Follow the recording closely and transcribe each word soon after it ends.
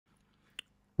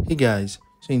Hey guys,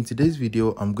 so in today's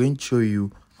video I'm going to show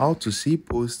you how to see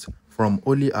posts from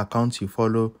only accounts you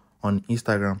follow on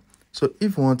Instagram. So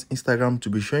if you want Instagram to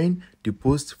be showing the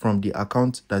posts from the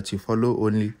account that you follow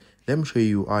only, let me show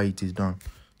you how it is done.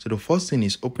 So the first thing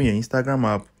is open your Instagram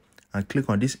app and click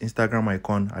on this Instagram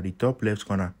icon at the top left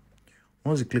corner.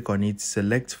 Once you click on it,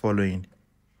 select following.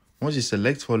 Once you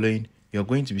select following, you're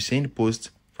going to be seeing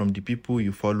posts from the people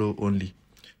you follow only.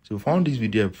 So if you found this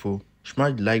video helpful,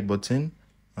 smash the like button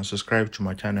and subscribe to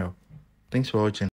my channel. Thanks for watching.